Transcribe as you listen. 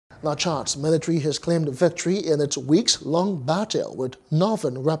Now, Chad's military has claimed victory in its weeks-long battle with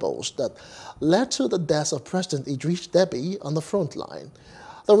northern rebels that led to the death of President Idriss Deby on the front line.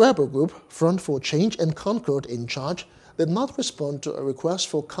 The rebel group, Front for Change and Concord in Chad, did not respond to a request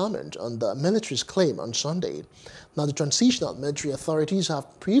for comment on the military's claim on Sunday. Now, the transitional military authorities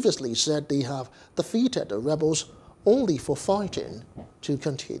have previously said they have defeated the rebels only for fighting to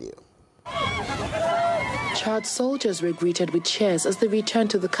continue. Chad soldiers were greeted with cheers as they returned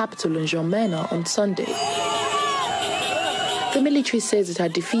to the capital in N'Djamena on Sunday. The military says it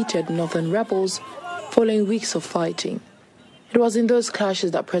had defeated northern rebels following weeks of fighting. It was in those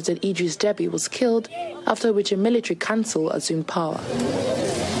clashes that President Idriss Deby was killed, after which a military council assumed power.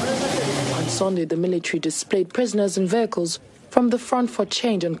 On Sunday, the military displayed prisoners and vehicles from the Front for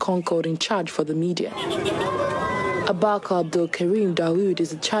Change and Concord in Chad for the media. Abakar Abdul Karim Dawood is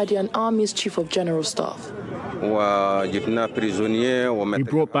the Chadian Army's Chief of General Staff. We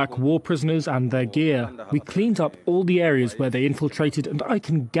brought back war prisoners and their gear. We cleaned up all the areas where they infiltrated, and I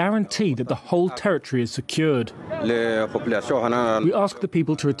can guarantee that the whole territory is secured. We ask the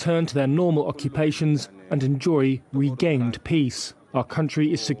people to return to their normal occupations and enjoy regained peace. Our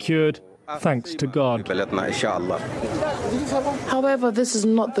country is secured, thanks to God. However, this is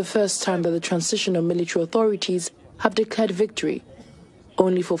not the first time that the transitional military authorities have declared victory,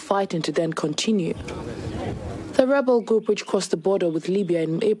 only for fighting to then continue. The rebel group, which crossed the border with Libya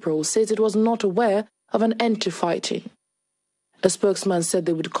in April, says it was not aware of an end to fighting. A spokesman said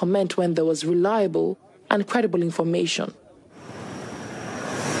they would comment when there was reliable and credible information.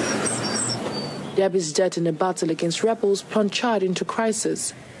 Deby's death in a battle against rebels plunged Chad into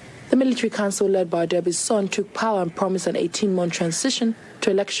crisis. The military council led by Deby's son took power and promised an 18-month transition to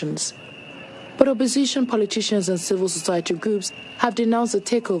elections. But opposition politicians and civil society groups have denounced the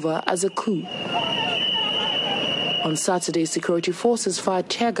takeover as a coup. On Saturday, security forces fired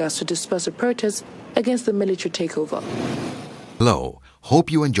tear gas to disperse the protests against the military takeover. Hello,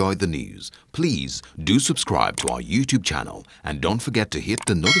 hope you enjoyed the news. Please do subscribe to our YouTube channel and don't forget to hit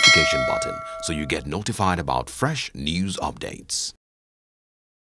the notification button so you get notified about fresh news updates.